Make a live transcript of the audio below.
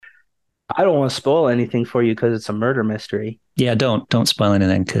I don't want to spoil anything for you because it's a murder mystery. Yeah, don't spoil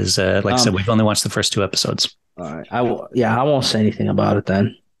anything because, like I Um, said, we've only watched the first two episodes. all right, yeah, I won't say anything about it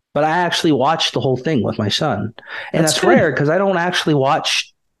then. But I actually watched the whole thing with my son, and That's that's good. rare because I don't actually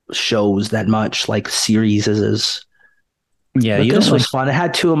watch shows that much, like series is. Yeah, But you don't this like. was fun. It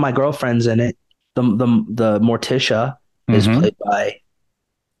had two of my girlfriends in it. The Morticia is Hmm. played by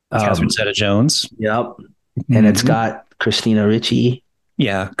Catherine um, Zeta-Jones. yep, and it's Hmm. got Christina Ricci.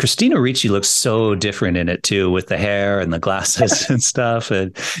 Yeah, Christina Ricci looks so different in it too, with the hair and the glasses and stuff,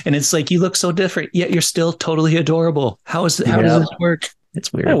 and it's like you look so different, yet you're still totally adorable. How does Yep, this work? It's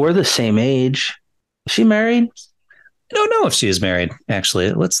and weird. we're the same age. Is she married? I don't know if she is married.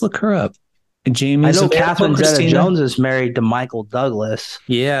 Actually, let's look her up. I Jamie's know available, Catherine Christina. Zeta-Jones is married to Michael Douglas.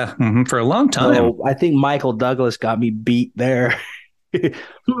 Yeah, for a long time. So I think Michael Douglas got me beat there.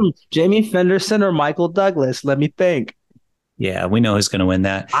 Jamie Fenderson or Michael Douglas? Let me think. Yeah, we know who's going to win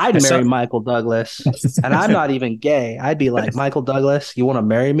that. I'd I saw. marry Michael Douglas. And I'm not even gay. I'd be like, Michael Douglas, you want to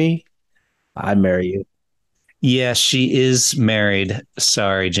marry me? I'd marry you. Yeah, she is married.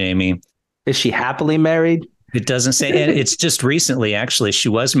 Sorry, Jamie. Is she happily married? It doesn't say, and it's just recently, actually. She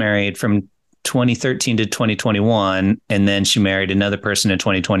was married from 2013 to 2021, and then she married another person in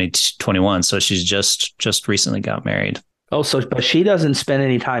 2021. So she's just recently got married. Oh, so but she doesn't spend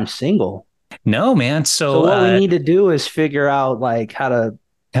any time single. No, man. So So what we need to do is figure out like how to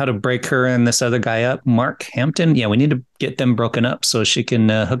how to break her and this other guy up, Mark Hampton? Yeah, we need to get them broken up so she can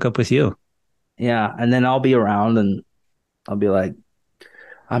hook up with you. yeah, and then I'll be around and I'll be like,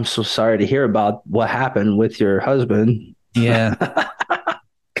 I'm so sorry to hear about what happened with your husband. Yeah.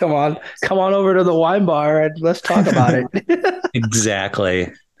 Come on over to the wine bar and let's talk about it.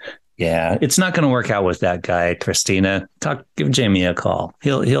 Exactly. Yeah, it's not going to work out with that guy, Christina. Give Jamie a call.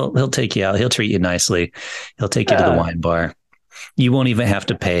 He'll take you out. He'll treat you nicely. He'll take you to the Yeah, wine bar. You won't even have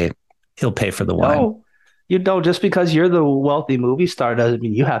to pay. He'll pay for the wine. no, you don't. Just because you're the wealthy movie star doesn't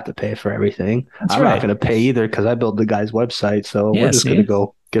mean you have to pay for everything. That's I'm not right. going to pay either because I built the guy's website. So we're Yeah, just going to see,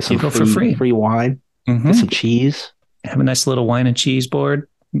 go get you some go for free. free wine, get Hmm. some cheese. Have a nice little wine and cheese board.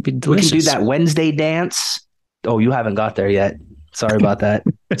 It'd be We can do delicious. that Wednesday dance. Oh, you haven't got there yet. Sorry about that.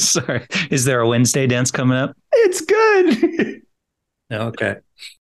 Sorry. Is there a Wednesday dance coming up? It's good. Okay.